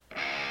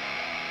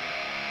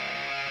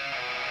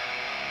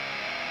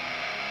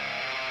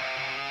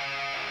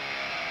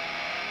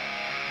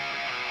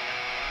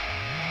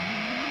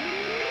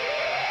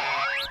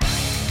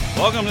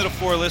Welcome to the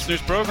Four Listeners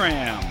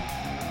Program.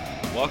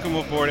 Welcome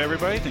aboard,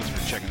 everybody. Thanks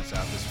for checking us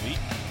out this week.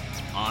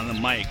 On the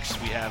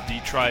mics, we have the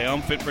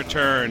triumphant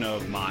return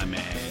of my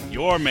man,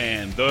 your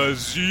man, the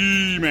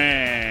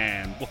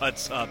Z-Man.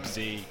 What's up,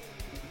 Z?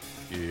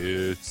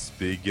 It's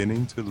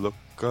beginning to look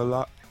a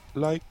lot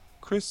like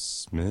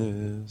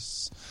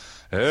Christmas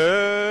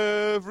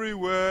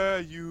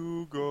everywhere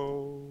you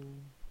go.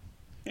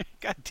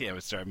 God damn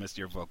it, sir. I missed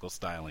your vocal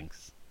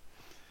stylings.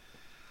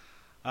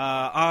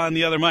 On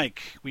the other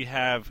mic, we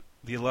have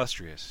the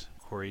illustrious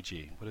Corey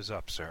G. What is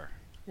up, sir?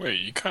 Wait,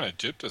 you kind of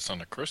gypped us on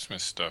the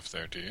Christmas stuff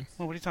there, dude.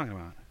 Well, what are you talking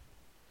about?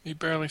 He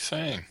barely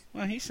sang.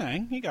 Well, he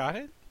sang. He got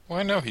it. Well,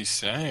 I know he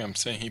sang. I'm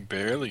saying he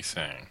barely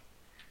sang.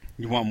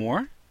 You want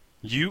more?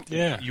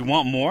 Yeah. You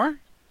want more?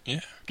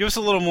 Yeah. Give us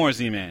a little more,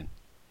 Z-Man.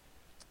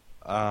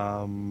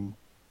 I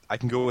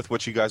can go with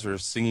what you guys were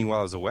singing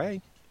while I was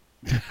away.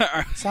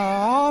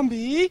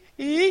 Zombie,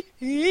 hey,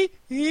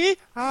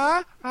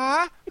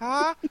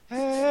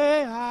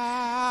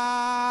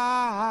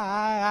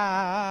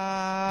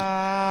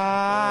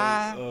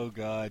 Oh,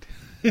 God.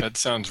 That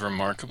sounds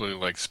remarkably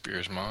like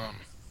Spears' mom.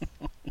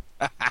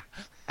 I'm a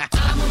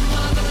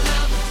mother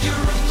lover, you're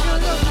a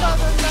mother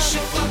lover. We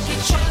should fuck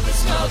each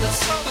other's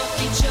mothers, fuck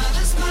each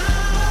other's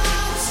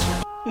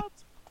moms.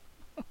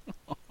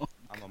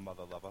 I'm a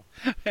mother lover.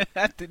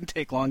 That didn't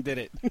take long, did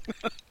it?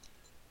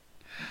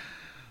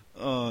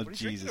 Oh, What are you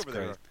drinking Jesus over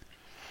there? Christ.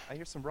 I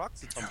hear some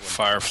rocks tumbling.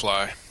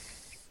 Firefly.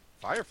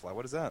 Firefly,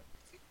 what is that?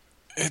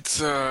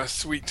 It's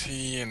sweet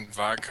tea and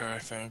vodka, I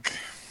think.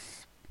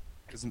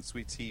 Isn't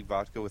sweet tea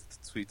vodka with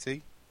sweet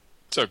tea?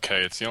 It's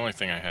okay. It's the only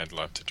thing I had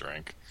left to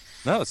drink.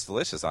 No, it's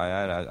delicious.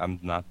 I'm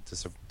not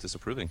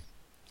disapproving.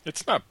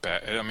 It's not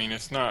bad. I mean,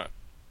 it's not...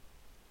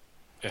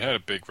 It had a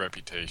big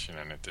reputation,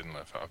 and it didn't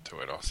live up to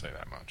it, I'll say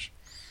that much.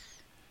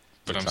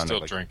 But I'm still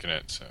drinking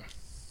it, so...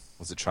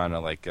 Was it trying to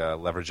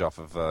leverage off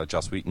of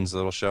Joss Whedon's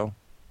little show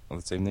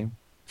with the same name?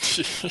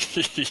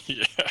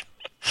 Yeah.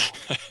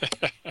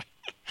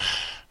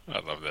 I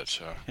love that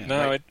show. Yeah,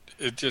 No, right.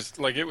 it just,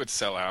 it would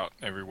sell out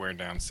everywhere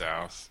down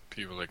south.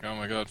 People are like, oh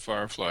my god,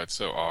 Firefly, it's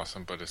so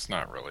awesome, but it's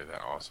not really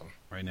that awesome.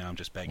 Right now, I'm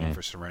just begging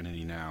for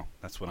Serenity Now.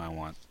 That's what I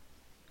want.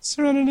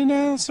 Serenity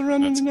now,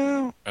 serenity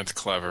now. That's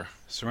clever.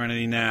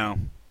 Serenity Now.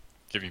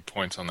 Give you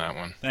points on that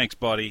one. Thanks,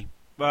 buddy.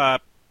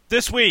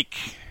 This week,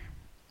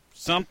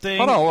 something...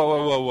 Hold on,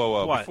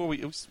 whoa. What? Before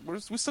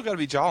we still got to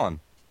be jawing.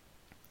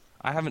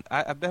 I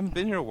haven't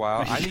been here a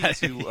while. I need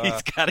to.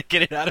 He's got to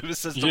get it out of his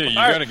system. Yeah, you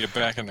All right. got to get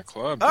back in the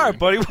club. All right,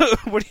 dude.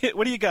 buddy.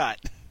 What do you got?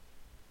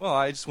 Well,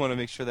 I just want to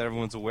make sure that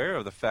everyone's aware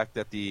of the fact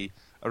that the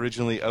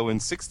originally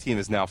 0-6 team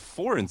is now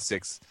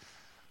 4-6.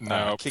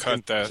 No,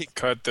 cut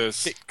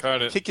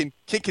it.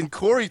 Kicking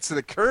Corey to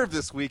the curb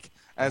this week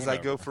as I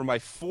go for my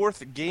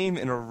 4th game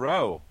in a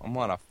row. I'm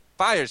on a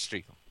fire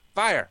streak.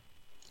 Fire.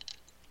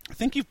 I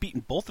think you've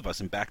beaten both of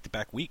us in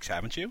back-to-back weeks,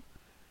 haven't you?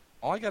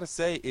 All I gotta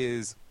say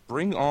is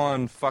bring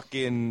on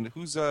fucking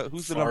who's the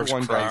number Favre's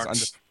one guy?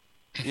 Crocs.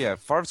 Yeah,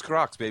 Favre's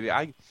Crocs, baby.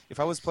 If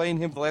I was playing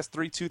him the last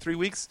 3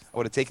 weeks, I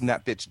would have taken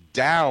that bitch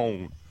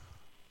down.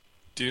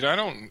 Dude,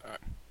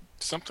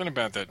 something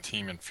about that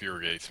team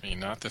infuriates me.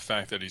 Not the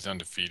fact that he's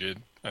undefeated.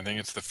 I think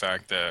it's the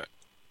fact that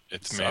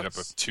it's made up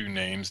of 2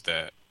 names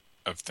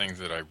of things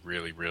that I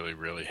really, really,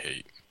 really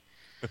hate.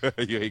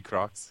 You hate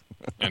Crocs?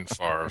 And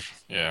Favre,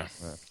 yeah.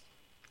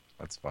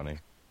 That's funny.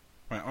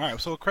 All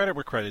right. So credit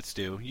where credit's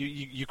due.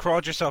 You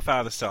crawled yourself out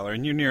of the cellar,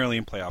 and you're nearly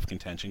in playoff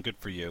contention. Good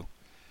for you.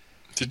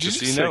 Did you Just just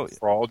so you say know-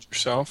 crawled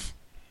yourself?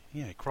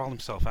 Yeah, he crawled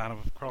himself out of.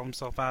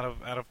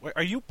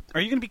 Are you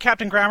going to be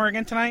Captain Grammar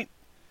again tonight?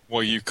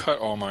 Well, you cut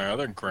all my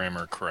other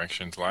grammar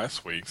corrections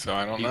last week, so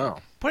I don't know.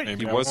 But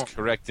Maybe He I was won't.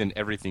 correct in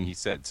everything he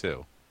said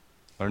too.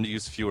 Learn to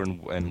use fewer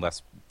and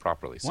less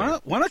properly.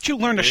 So. Why don't you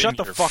learn to shut In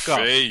the your fuck up?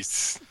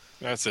 face.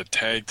 That's a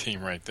tag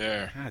team right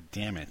there. God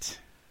damn it!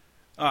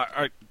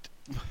 Are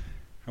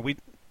we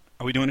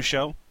doing a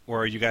show,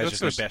 or are you guys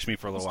just going to bash me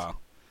for a little while?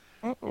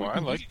 Well, I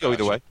like You go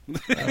either way.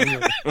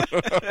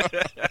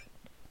 that.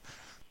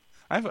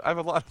 I have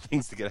a lot of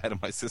things to get out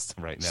of my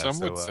system right now. Some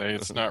so, would say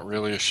it's not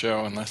really a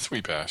show unless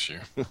we bash you.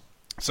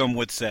 Some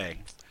would say.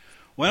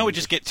 Why don't we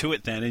just get to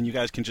it then, and you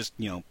guys can just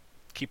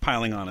keep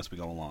piling on as we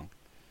go along.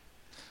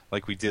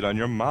 like we did on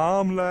your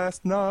mom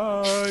last night.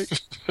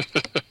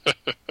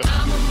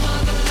 I'm a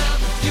mother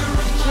lover, you're a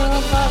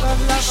mother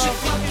lover. We should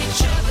fuck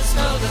each other's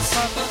mothers,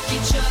 fuck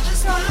each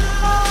other's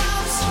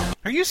moms.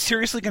 Are you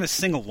seriously going to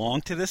sing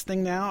along to this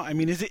thing now? I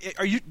mean,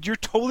 you're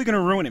totally going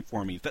to ruin it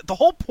for me. The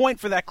whole point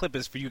for that clip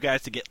is for you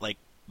guys to get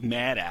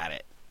mad at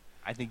it.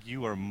 I think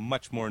you are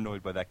much more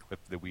annoyed by that clip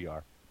than we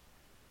are.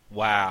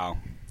 Wow.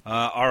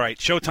 All right,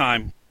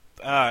 showtime.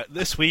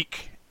 This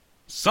week,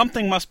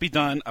 something must be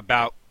done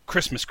about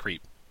Christmas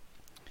creep.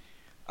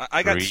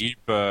 I got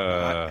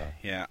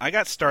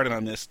started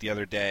on this the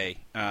other day.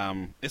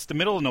 It's the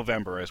middle of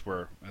November as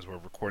we're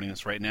recording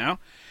this right now,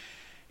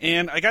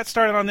 and I got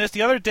started on this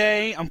the other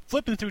day. I'm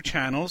flipping through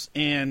channels,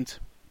 and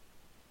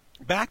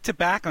back to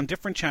back on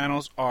different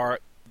channels are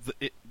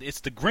it's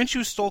The Grinch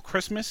Who Stole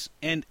Christmas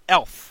and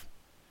Elf.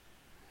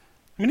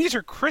 I mean, these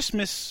are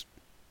Christmas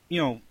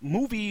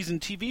movies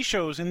and TV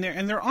shows, and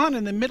they're on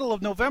in the middle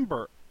of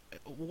November.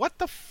 What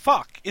the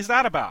fuck is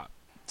that about?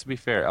 To be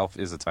fair, Elf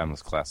is a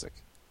timeless classic.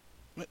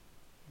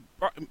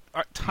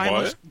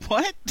 Timeless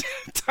what?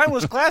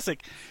 Timeless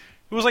classic.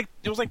 It was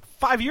like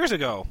 5 years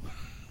ago.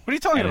 What are you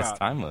talking about? It's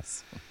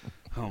timeless.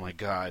 Oh my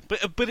god! But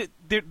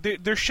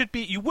there should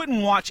be. You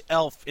wouldn't watch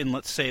Elf in,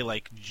 let's say,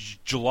 like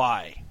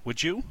July,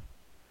 would you?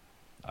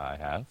 I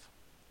have.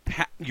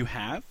 You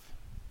have?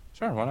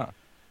 Sure, why not?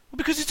 Well,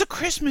 because it's a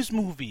Christmas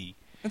movie.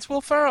 It's Will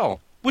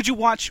Ferrell. Would you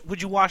watch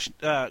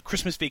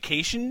Christmas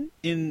Vacation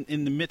in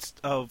the midst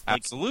of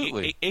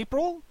absolutely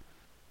April?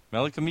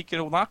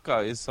 Melikamika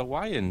Onaka is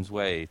Hawaiian's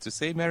way to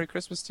say Merry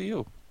Christmas to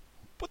you.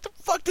 What the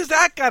fuck does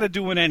that got to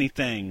do with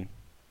anything?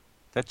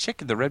 That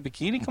chick in the red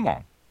bikini, come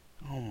on.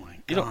 Oh my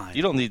god!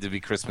 You don't need to be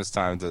Christmas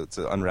time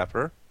to unwrap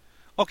her.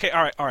 Okay,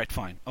 all right,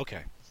 fine.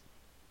 Okay,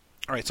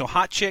 all right. So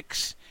hot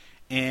chicks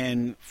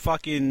and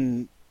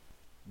fucking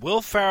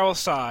Will Ferrell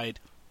aside,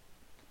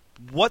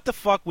 what the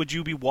fuck would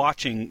you be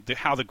watching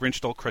How the Grinch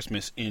Stole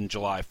Christmas in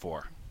July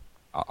for?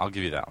 I'll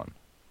give you that one.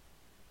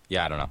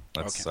 Yeah, I don't know.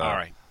 That's, okay, all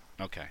right,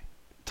 okay.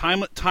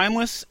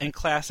 Timeless and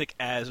classic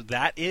as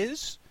that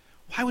is,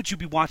 why would you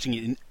be watching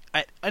it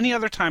at any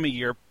other time of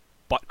year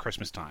but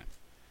Christmas time?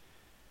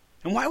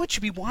 And why would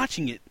you be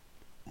watching it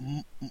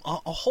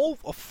a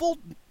full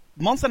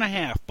month and a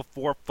half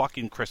before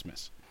fucking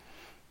Christmas?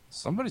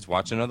 Somebody's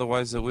watching,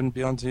 otherwise it wouldn't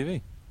be on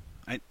TV.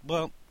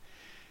 Well,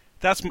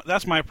 that's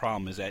my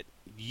problem. Is that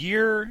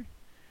year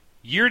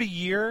to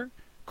year,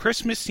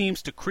 Christmas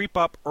seems to creep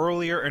up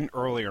earlier and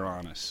earlier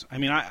on us. I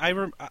mean,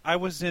 I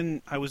was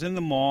in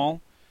the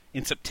mall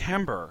in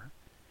September,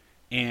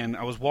 and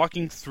I was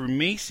walking through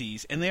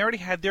Macy's, and they already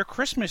had their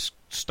Christmas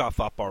stuff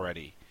up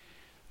already.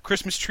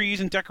 Christmas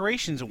trees and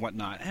decorations and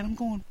whatnot. And I'm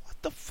going,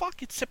 what the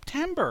fuck? It's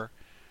September.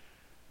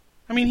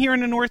 I mean, here in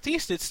the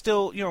Northeast, it's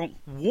still,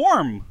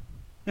 warm.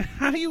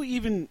 How do you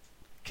even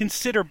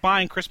consider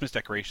buying Christmas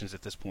decorations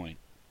at this point?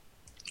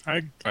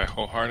 I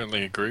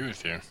wholeheartedly agree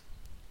with you.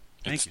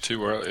 It's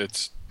too early.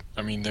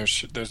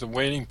 There's a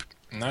waiting,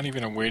 not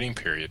even a waiting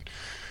period.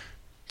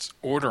 It's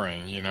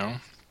ordering,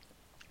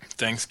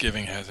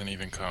 Thanksgiving hasn't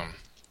even come.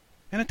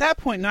 And at that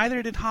point,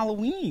 neither did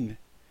Halloween.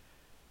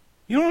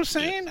 You know what I'm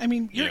saying? Yeah. I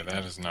mean,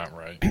 that is not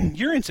right.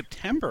 You're in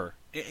September.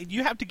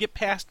 You have to get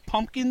past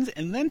pumpkins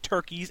and then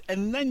turkeys,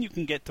 and then you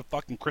can get to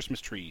fucking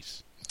Christmas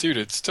trees. Dude,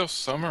 it's still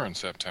summer in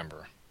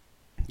September.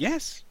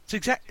 Yes,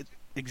 it's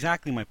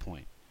exactly my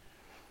point.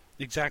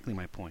 Exactly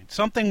my point.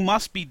 Something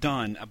must be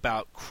done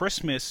about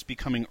Christmas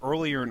becoming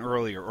earlier and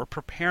earlier, or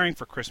preparing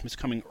for Christmas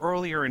coming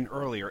earlier and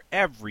earlier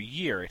every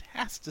year. It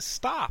has to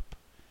stop.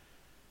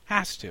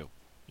 Has to.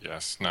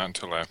 Yes, not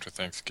until after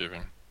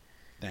Thanksgiving.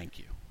 Thank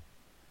you.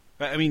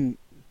 I mean,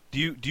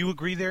 do you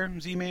agree there,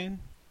 Z-Man?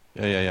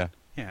 Yeah.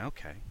 Yeah,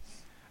 okay.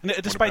 And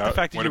despite the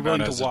fact that you're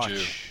willing to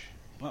watch.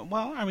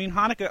 Well, I mean,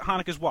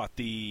 Hanukkah's what?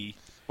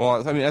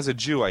 Well, I mean, as a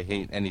Jew, I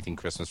hate anything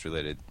Christmas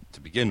related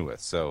to begin with.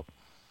 So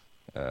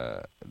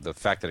the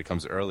fact that it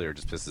comes earlier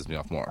just pisses me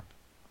off more.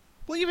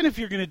 Well, even if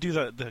you're going to do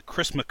the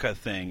Christmaka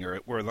thing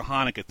or the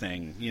Hanukkah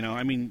thing,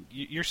 I mean,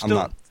 you're still. I'm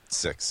not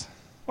 6.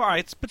 All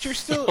right, but you're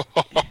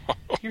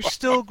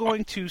still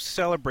going to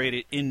celebrate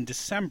it in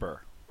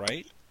December,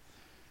 right?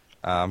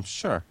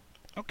 Sure.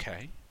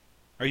 Okay.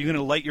 Are you going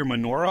to light your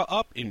menorah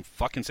up in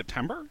fucking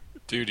September?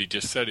 Dude, he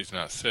just said he's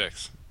not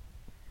 6.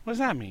 What does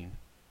that mean?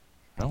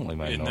 I don't light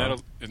my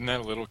menorah. Isn't that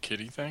a little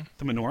kiddie thing?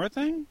 The menorah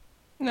thing?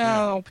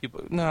 No,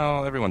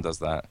 everyone does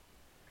that.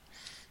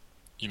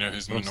 You know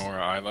whose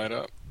menorah I light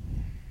up?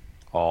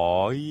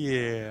 Oh,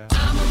 yeah.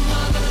 I'm a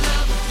mother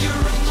lover, you're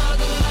a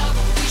mother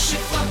lover. We should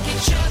fuck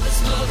each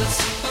other's mothers,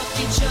 fuck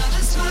each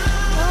other's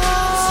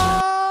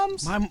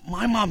moms.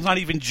 My mom's not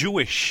even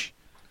Jewish.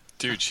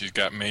 Dude, she's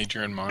got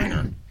major and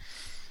minor.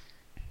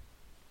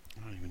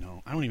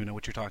 I don't even know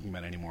what you're talking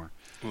about anymore.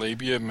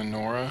 Labia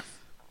minora.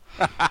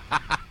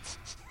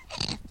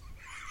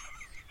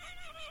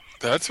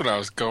 That's what I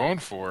was going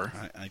for.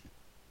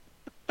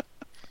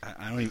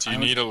 I don't even. Do you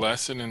need a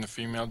lesson in the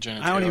female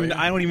genitalia?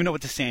 I don't even know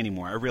what to say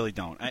anymore. I really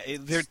don't.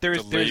 There's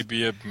the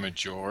labia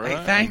majora.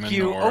 Hey, thank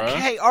you. Minora,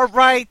 Okay, all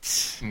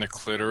right. and the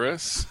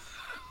clitoris,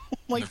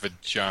 the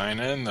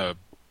vagina, and the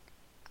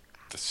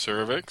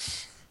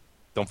cervix.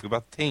 Don't forget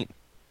about the taint.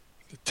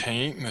 The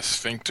taint and the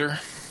sphincter.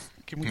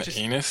 And the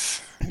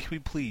anus. Can we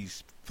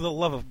please, for the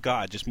love of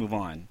God, just move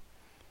on?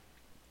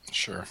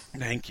 Sure.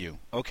 Thank you.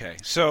 Okay,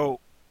 so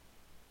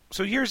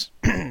here's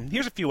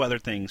a few other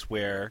things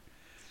where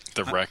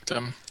the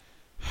rectum.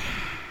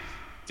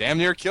 Damn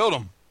near killed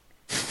him.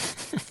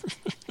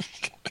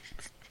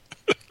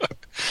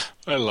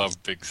 I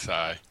love Big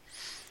Sigh.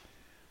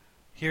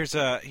 Here's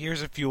a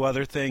few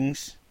other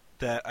things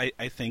that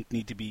I think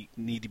need to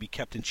be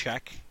kept in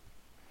check.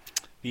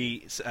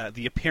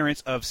 The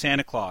appearance of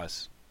Santa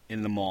Claus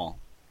in the mall.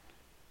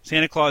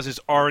 Santa Claus is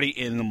already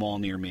in the mall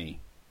near me.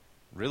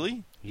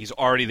 Really? He's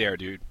already there,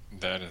 dude.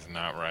 That is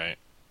not right.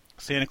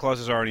 Santa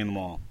Claus is already in the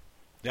mall.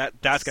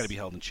 That's got to be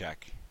held in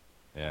check.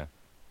 Yeah.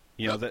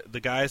 The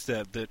guys,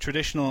 the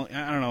traditional.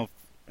 I don't know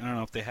I don't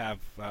know if they have.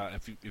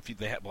 If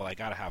they have, well, I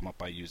gotta have them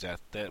up. I use that.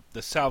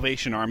 The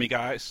Salvation Army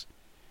guys.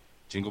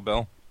 Jingle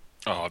Bell.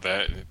 Oh,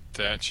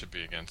 that should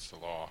be against the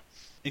law.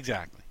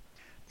 Exactly.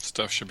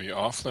 Stuff should be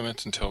off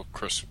limits until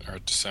Christmas or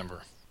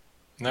December.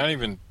 Not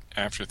even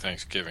after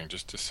Thanksgiving,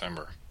 just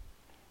December.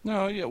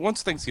 No, yeah.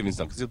 Once Thanksgiving's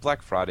done, because it's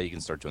Black Friday, you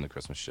can start doing the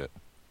Christmas shit.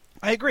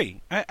 I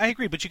agree. I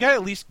agree. But you gotta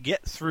at least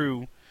get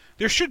through.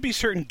 There should be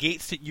certain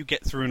gates that you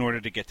get through in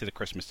order to get to the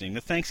Christmas thing.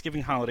 The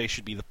Thanksgiving holiday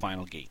should be the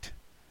final gate.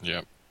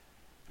 Yep.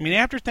 I mean,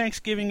 after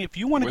Thanksgiving, if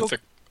you want to go... With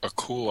a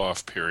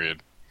cool-off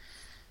period.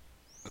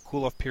 A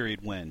cool-off period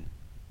when?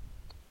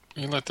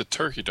 You let the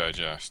turkey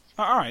digest.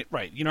 All right,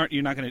 right. You're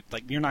not gonna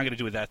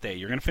do it that day.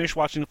 You're gonna finish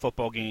watching the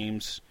football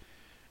games,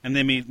 and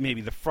then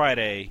maybe the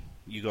Friday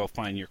you go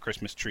find your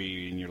Christmas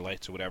tree and your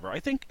lights or whatever. I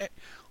think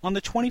on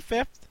the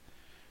 25th,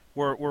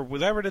 or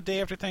whatever the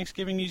day after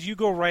Thanksgiving is, you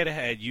go right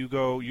ahead. You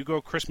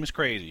go Christmas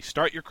crazy.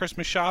 Start your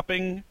Christmas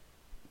shopping,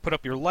 put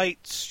up your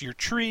lights, your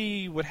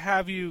tree, what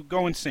have you.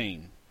 Go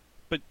insane.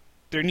 But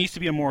there needs to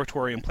be a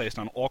moratorium placed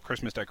on all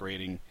Christmas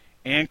decorating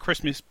and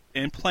Christmas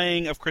and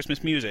playing of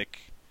Christmas music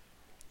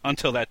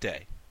until that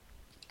day.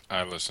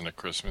 I listened to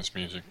Christmas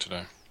music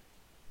today.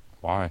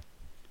 Why?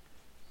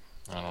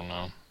 I don't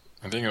know.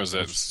 I think it was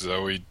that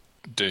Zoe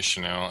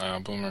Deschanel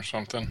album or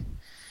something.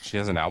 She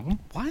has an album?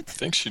 What? I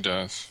think she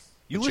does.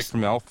 The chick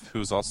from Elf,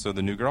 who's also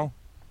the new girl?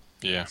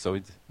 Yeah. So,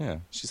 yeah,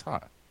 she's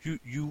hot.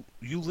 You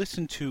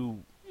listen to...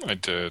 I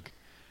did.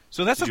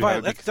 So that's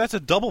that's a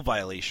double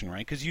violation,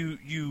 right? Because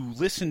you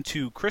listen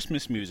to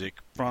Christmas music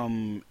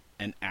from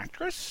an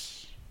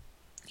actress?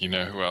 You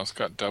know who else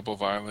got double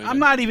violated? I'm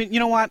not even... You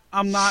know what?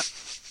 I'm not...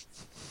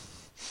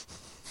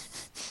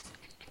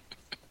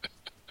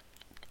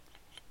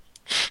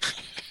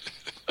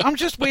 I'm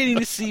just waiting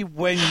to see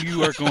when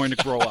you are going to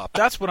grow up.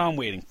 That's what I'm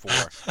waiting for.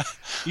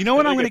 You know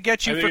what I'm going to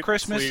get you for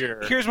Christmas?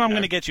 Here's what I'm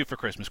going to get you for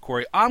Christmas,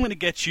 Corey. I'm going to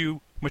get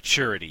you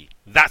maturity.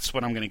 That's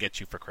what I'm going to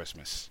get you for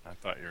Christmas. I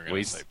thought you were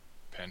going to say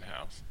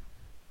penthouse.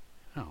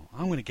 No,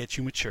 I'm going to get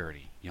you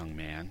maturity, young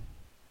man.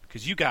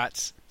 Because you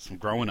got some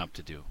growing up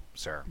to do,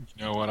 sir.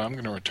 You know what? I'm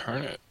going to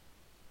return it.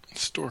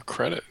 Store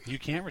credit. You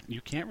can't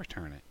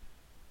return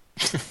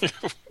it.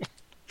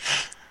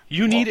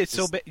 You need it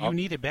so bad. You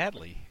need it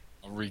badly.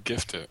 I'll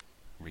re-gift it.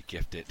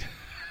 Regift it.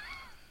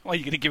 Why are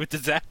you going to give it to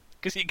Zach?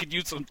 Because he could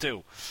use them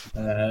too.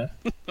 What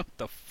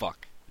the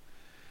fuck?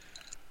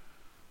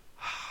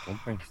 All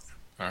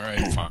right,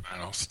 fine.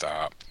 I'll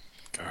stop.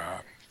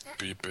 God,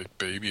 be a big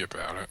baby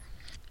about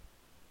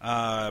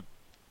it.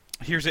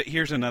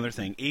 Here's another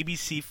thing.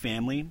 ABC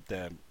Family,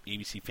 the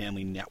ABC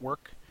Family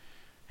Network,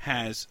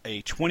 has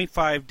a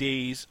 25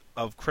 Days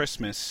of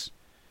Christmas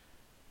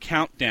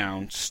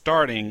countdown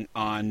starting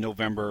on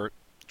November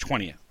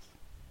 20th.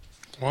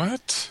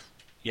 What?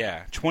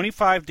 Yeah,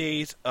 25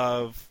 Days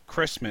of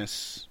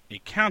Christmas, a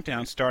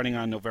countdown starting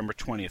on November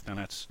 20th. Now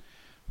that's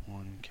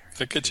one.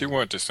 That gets you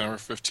what? December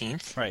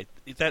 15th? Right.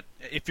 That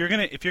if you're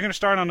gonna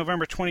start on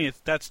November 20th,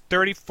 that's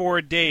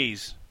 34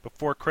 days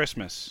before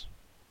Christmas.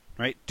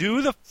 Right?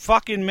 Do the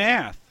fucking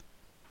math.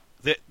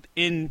 That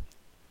in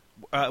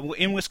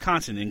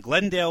Wisconsin, in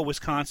Glendale,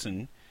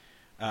 Wisconsin,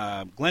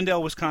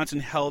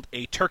 held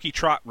a turkey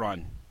trot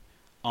run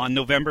on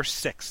November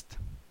 6th.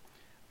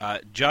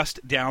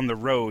 Just down the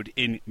road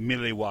in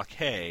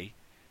Milwaukee,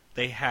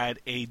 they had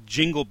a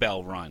Jingle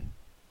Bell run.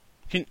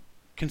 Can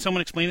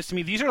someone explain this to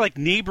me? These are like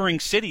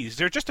neighboring cities.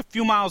 They're just a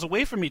few miles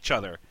away from each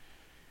other.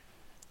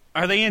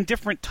 Are they in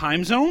different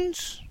time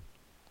zones?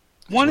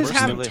 One is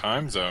having a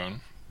time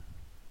zone.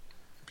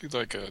 It'd be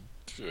like a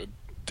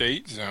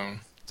date zone.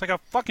 It's like a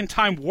fucking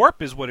time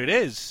warp is what it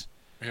is.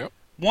 Yep.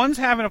 One's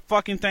having a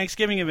fucking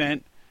Thanksgiving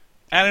event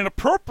at an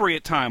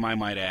appropriate time, I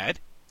might add.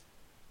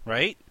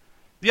 Right?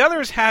 The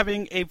other is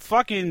having a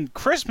fucking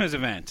Christmas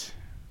event.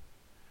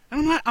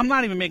 And I'm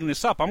not even making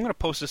this up. I'm going to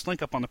post this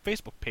link up on the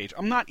Facebook page.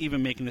 I'm not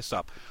even making this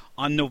up.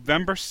 On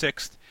November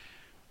 6th,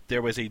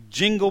 there was a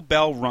Jingle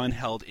Bell run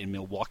held in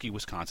Milwaukee,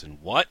 Wisconsin.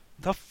 What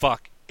the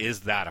fuck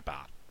is that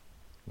about?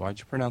 Why'd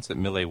you pronounce it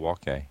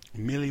Milwaukee?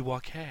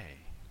 Milwaukee.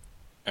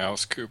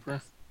 Alice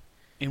Cooper?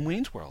 In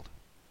Wayne's World.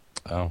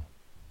 Oh,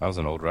 that was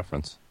an old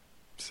reference.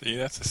 See,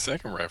 that's the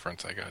second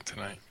reference I got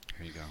tonight.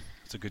 There you go.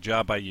 It's a good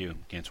job by you,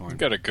 Gantorn. You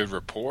got a good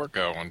rapport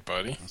going,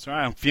 buddy. That's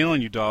right. I'm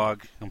feeling you,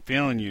 dog. I'm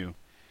feeling you.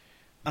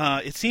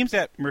 It seems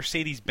that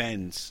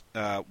Mercedes-Benz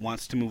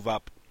wants to move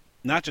up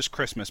not just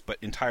Christmas, but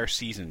entire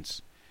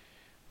seasons.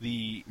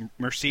 The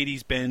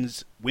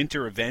Mercedes-Benz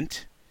winter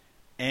event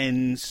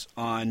ends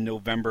on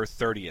November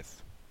 30th.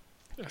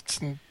 It's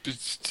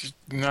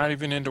not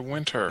even into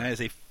winter. That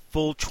is a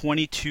full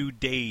 22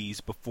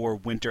 days before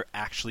winter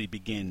actually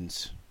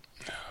begins.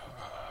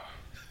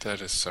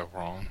 That is so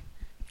wrong.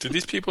 Do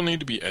these people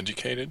need to be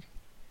educated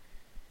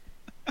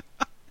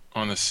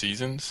on the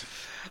seasons?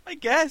 I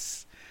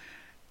guess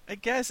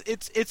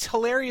it's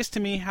hilarious to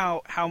me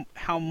how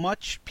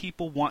much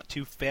people want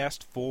to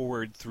fast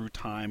forward through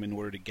time in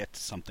order to get to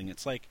something.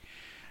 It's like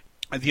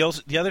the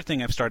other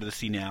thing I've started to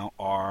see now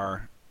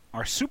are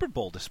Super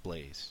Bowl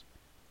displays,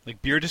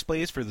 like beer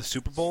displays for the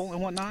Super Bowl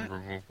and whatnot.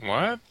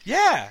 What?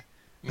 Yeah,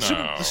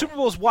 No. The Super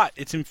Bowl is what?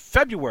 It's in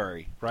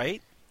February,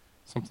 right?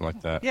 Something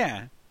like that.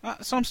 Yeah.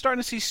 So I'm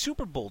starting to see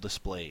Super Bowl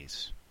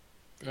displays.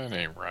 That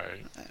ain't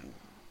right.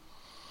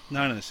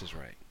 None of this is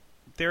right.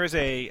 There is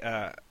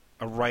a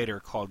writer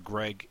called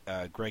Greg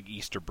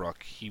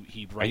Easterbrook.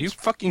 He writes. Are you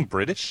fucking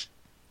British?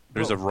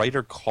 There's a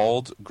writer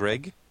called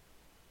Greg?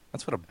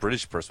 That's what a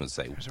British person would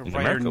say. There's a In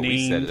writer America,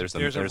 we said named.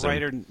 There's a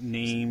writer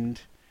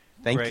named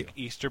Thank Greg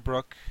you.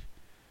 Easterbrook.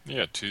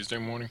 Yeah, Tuesday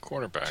morning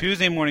quarterback.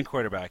 Tuesday morning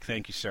quarterback.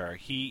 Thank you, sir.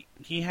 He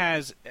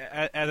has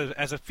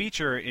as a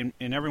feature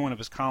in every one of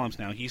his columns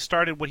now. He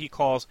started what he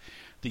calls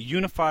the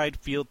unified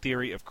field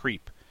theory of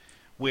creep,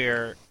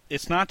 where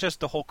it's not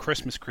just the whole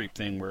Christmas creep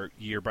thing, where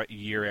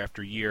year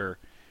after year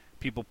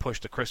people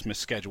push the Christmas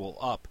schedule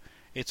up.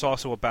 It's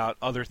also about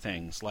other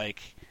things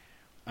like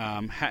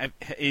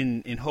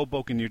in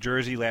Hoboken, New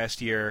Jersey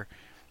last year,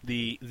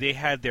 they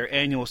had their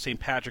annual St.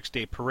 Patrick's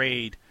Day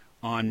parade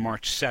on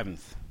March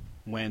 7th,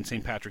 when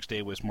St. Patrick's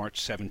Day was March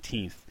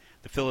 17th.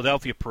 The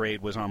Philadelphia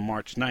parade was on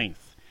March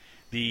 9th.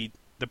 The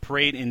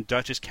parade in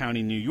Dutchess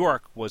County, New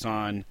York was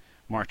on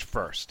March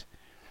 1st.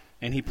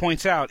 And he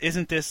points out,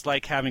 isn't this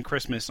like having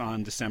Christmas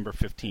on December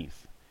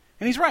 15th?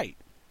 And he's right.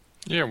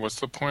 Yeah, what's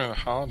the point of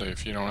the holiday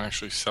if you don't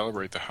actually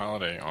celebrate the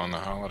holiday on the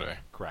holiday?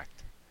 Correct.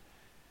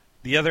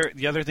 The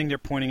other thing they're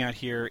pointing out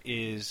here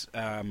is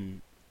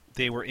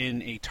they were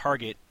in a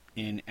Target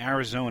in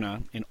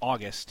Arizona in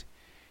August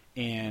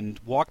and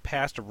walked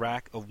past a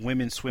rack of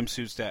women's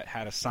swimsuits that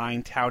had a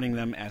sign touting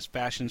them as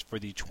fashions for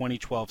the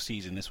 2012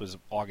 season. This was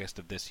August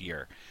of this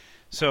year.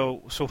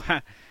 So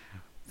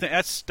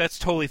that's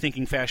totally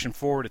thinking fashion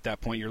forward at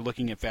that point. You're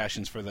looking at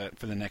fashions for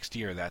the next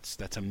year.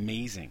 That's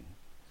amazing.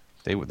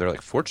 They're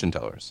like fortune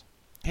tellers.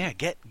 Yeah,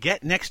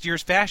 get next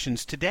year's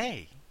fashions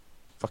today.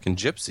 Fucking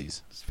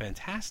gypsies. It's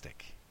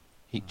fantastic.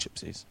 Hate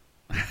gypsies.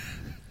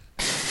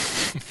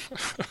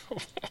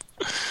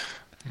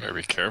 Better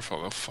be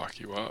careful, they'll fuck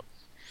you up.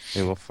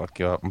 They will fuck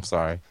you up. I'm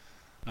sorry.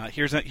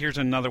 Here's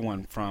another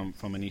one from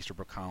an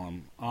Easterbrook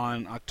column.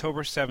 On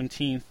October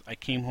 17th, I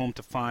came home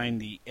to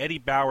find the Eddie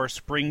Bauer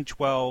Spring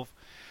 2012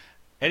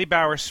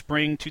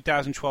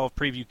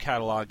 preview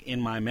catalog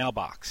in my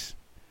mailbox.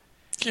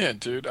 Yeah,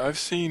 dude, I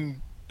think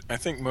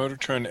Motor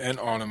Trend and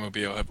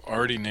Automobile have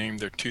already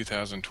named their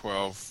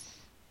 2012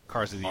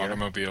 Cars of the Year.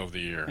 Automobile of the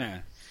Year. Yeah.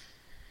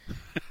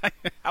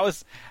 How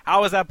is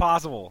that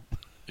possible?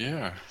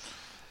 Yeah.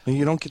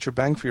 You don't get your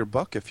bang for your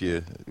buck if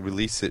you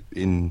release it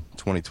in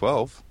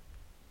 2012.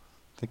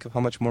 Think of how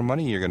much more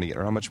money you're going to get,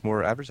 or how much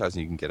more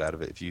advertising you can get out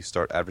of it if you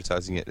start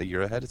advertising it a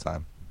year ahead of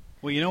time.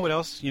 Well, you know what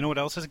else? You know what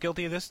else is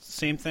guilty of this?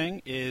 Same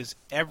thing is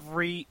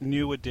every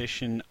new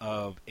edition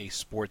of a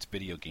sports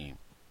video game.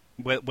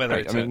 Whether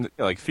Right, it's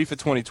like FIFA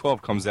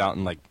 2012 comes out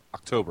in like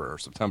October or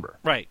September.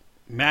 right,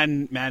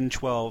 Madden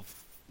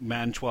 12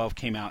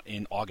 came out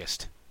in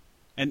August,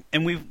 and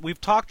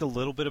we've talked a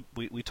little bit.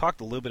 We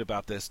talked a little bit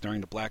about this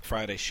during the Black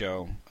Friday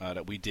show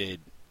that we did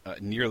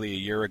nearly a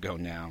year ago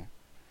now.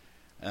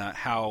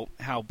 How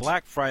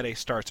Black Friday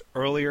starts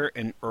earlier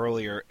and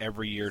earlier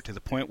every year to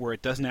the point where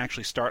it doesn't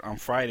actually start on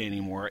Friday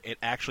anymore. It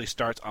actually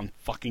starts on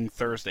fucking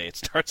Thursday. It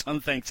starts on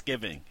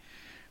Thanksgiving,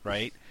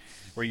 right?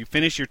 Where you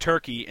finish your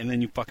turkey and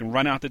then you fucking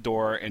run out the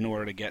door in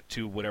order to get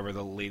to whatever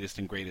the latest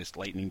and greatest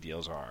lightning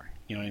deals are.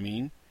 You know what I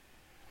mean?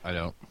 I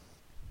don't.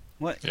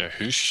 What? Yeah,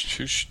 who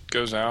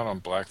goes out on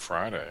Black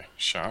Friday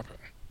shopping?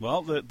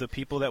 Well, the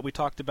people that we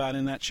talked about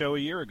in that show a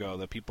year ago,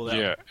 the people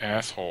that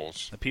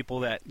assholes. the people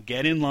that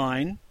get in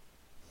line.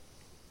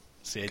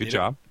 See, Good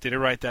job. Did it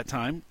right that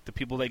time. The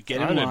people that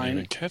get I in didn't line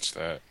even catch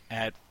that.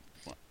 at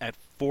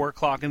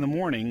 4:00 in the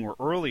morning or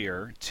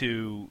earlier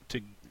to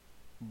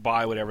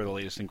buy whatever the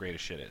latest and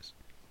greatest shit is.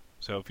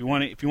 So if you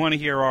want to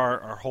hear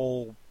our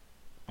whole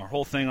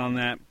thing on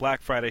that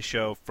Black Friday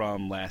show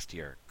from last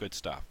year, good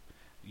stuff.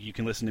 You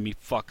can listen to me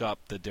fuck up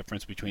the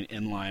difference between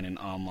inline and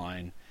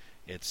online.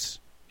 It's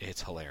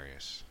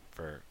hilarious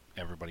for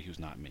everybody who's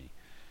not me.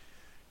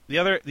 The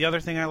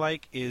other thing I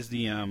like is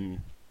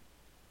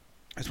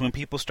is when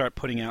people start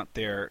putting out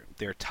their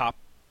top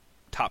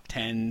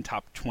 10,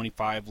 top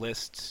 25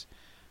 lists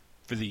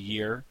for the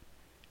year,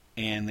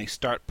 and they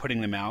start putting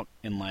them out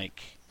in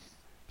like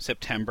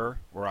September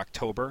or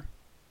October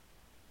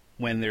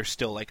when there's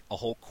still like a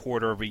whole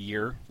quarter of a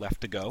year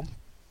left to go.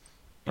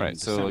 Right,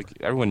 so like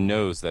everyone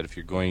knows that if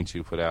you're going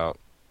to put out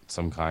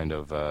some kind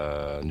of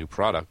new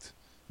product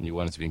and you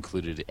want it to be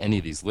included in any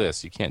of these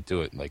lists, you can't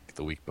do it like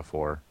the week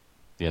before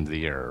the end of the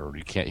year, or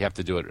you have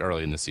to do it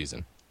early in the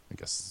season. I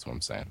guess that's what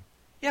I'm saying.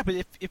 Yeah,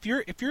 but if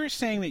you're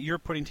saying that you're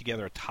putting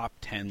together a top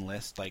 10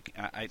 list, like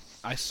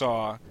I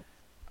saw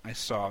on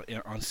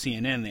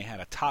CNN they had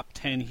a top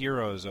 10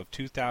 heroes of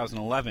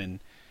 2011.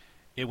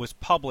 It was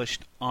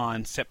published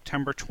on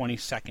September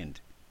 22nd.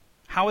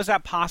 How is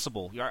that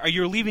possible? Are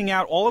you leaving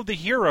out all of the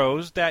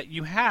heroes that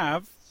you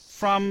have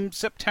from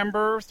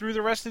September through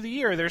the rest of the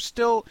year?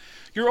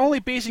 You're only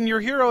basing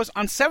your heroes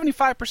on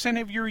 75%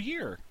 of your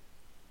year.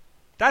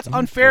 That's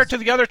unfair to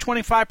the other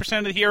 25%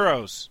 of the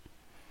heroes.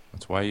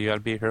 That's why you got to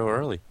be a hero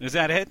early. Is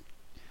that it?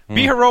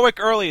 Be heroic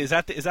early. Is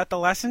that the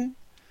lesson?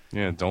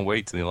 Yeah, don't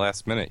wait till the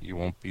last minute. You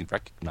won't be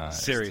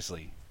recognized.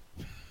 Seriously.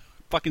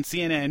 Fucking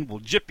CNN will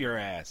jip your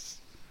ass.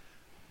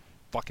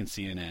 Fucking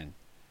CNN.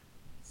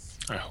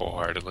 I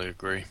wholeheartedly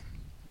agree.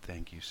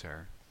 Thank you,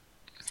 sir.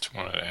 Just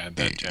wanted to add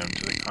that gem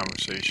to the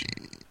conversation.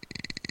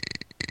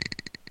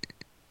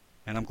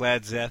 And I'm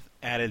glad Zeth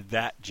added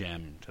that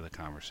gem to the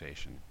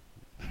conversation.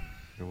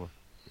 You're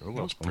welcome.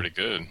 That was pretty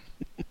good.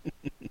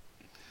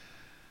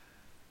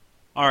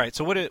 All right,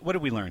 so what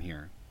did we learn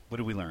here? What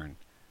did we learn?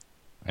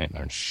 I ain't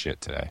learned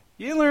shit today.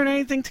 You didn't learn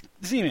anything,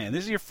 Z-Man.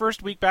 This is your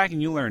first week back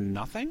and you learned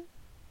nothing?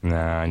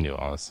 Nah, I knew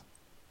all this.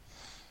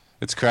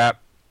 It's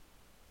crap.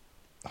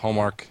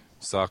 Homework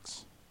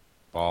sucks.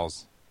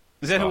 Balls.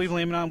 Is that who we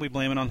blame it on? We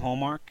blame it on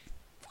Hallmark?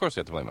 Of course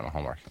we have to blame it on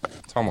Hallmark.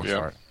 It's Hallmark's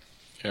fault.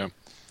 Yeah,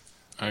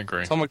 I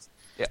agree.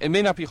 It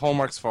may not be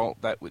Hallmark's fault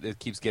that it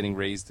keeps getting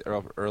raised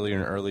earlier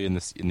and earlier in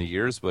the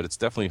years, but it's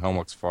definitely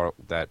Hallmark's fault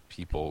that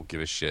people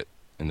give a shit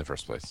in the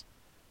first place.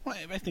 Well,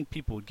 I think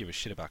people would give a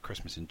shit about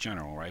Christmas in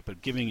general, right?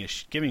 But giving a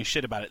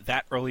shit about it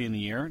that early in the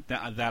year,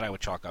 that I would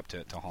chalk up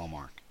to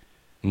Hallmark.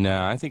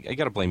 Nah, I think I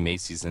got to blame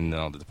Macy's and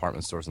the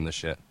department stores on this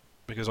shit.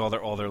 Because all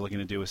they're looking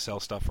to do is sell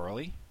stuff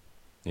early.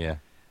 Yeah.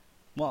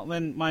 Well,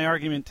 then my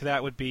argument to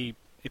that would be,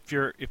 if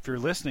you're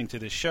listening to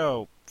this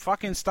show,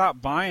 fucking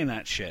stop buying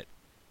that shit.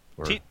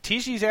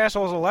 Teach these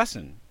assholes a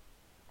lesson.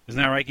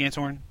 Isn't that right,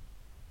 Ganshorn?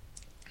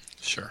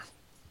 Sure.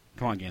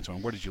 Come on,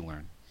 Ganshorn. What did you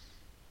learn?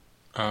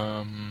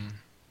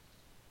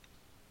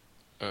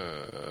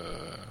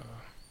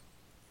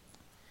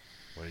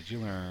 What did you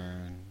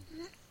learn?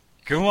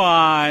 Come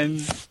on.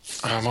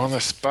 I'm on the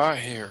spot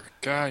here.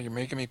 God, you're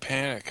making me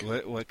panic.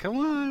 What? Come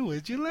on. What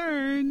did you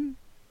learn?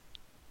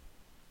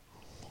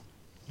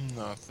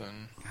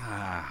 Nothing.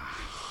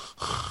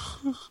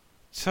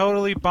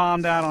 Totally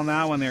bombed out on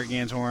that one there,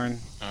 Ganshorn.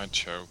 I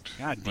choked.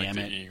 God damn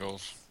like it. the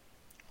Eagles.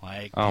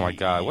 Like oh my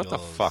God! Eagles. What the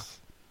fuck?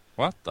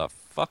 What the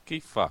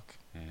fucky fuck?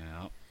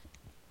 Yeah.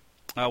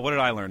 What did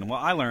I learn? Well,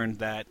 I learned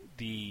that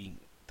the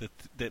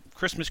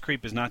Christmas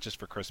creep is not just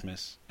for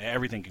Christmas.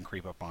 Everything can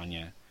creep up on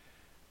you.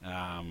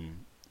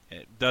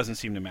 It doesn't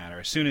seem to matter.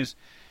 As soon as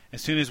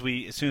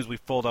we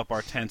fold up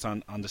our tents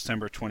on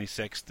December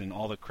 26th and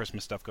all the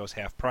Christmas stuff goes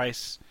half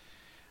price,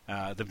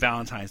 the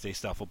Valentine's Day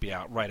stuff will be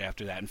out right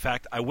after that. In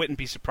fact, I wouldn't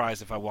be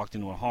surprised if I walked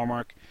into a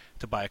Hallmark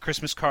to buy a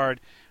Christmas card,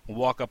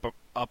 walk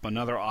up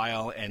another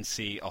aisle and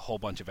see a whole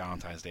bunch of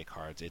Valentine's Day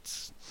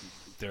cards.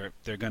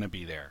 They're going to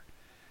be there.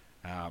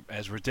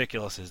 As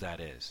ridiculous as that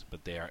is,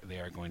 but they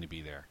are going to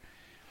be there.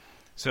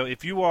 So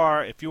if you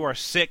are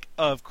sick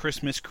of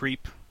Christmas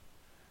creep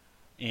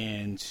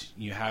and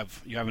you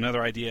have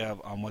another idea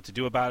on what to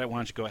do about it, why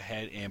don't you go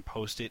ahead and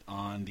post it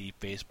on the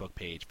Facebook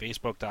page,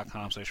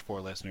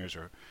 facebook.com/4listeners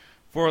or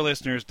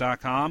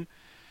 4listeners.com.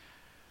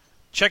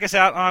 Check us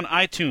out on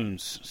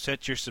iTunes.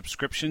 Set your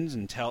subscriptions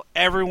and tell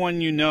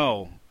everyone you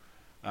know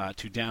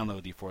to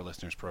download the 4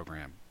 Listeners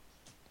program.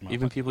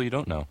 Even people you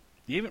don't know.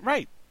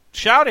 Right.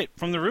 Shout it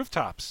from the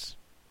rooftops.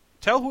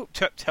 Tell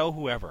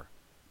whoever.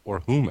 Or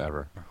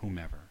whomever.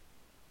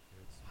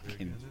 I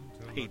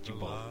hate you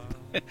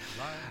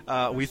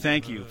both. We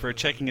thank you for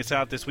checking us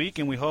out this week,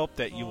 and we hope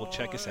that you will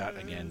check us out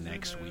again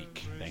next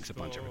week. Thanks a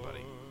bunch,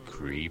 everybody.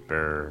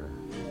 Creeper.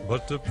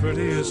 But the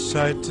prettiest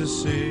sight to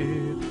see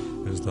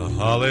is the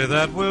holly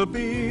that will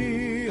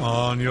be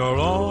on your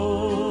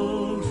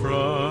own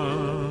front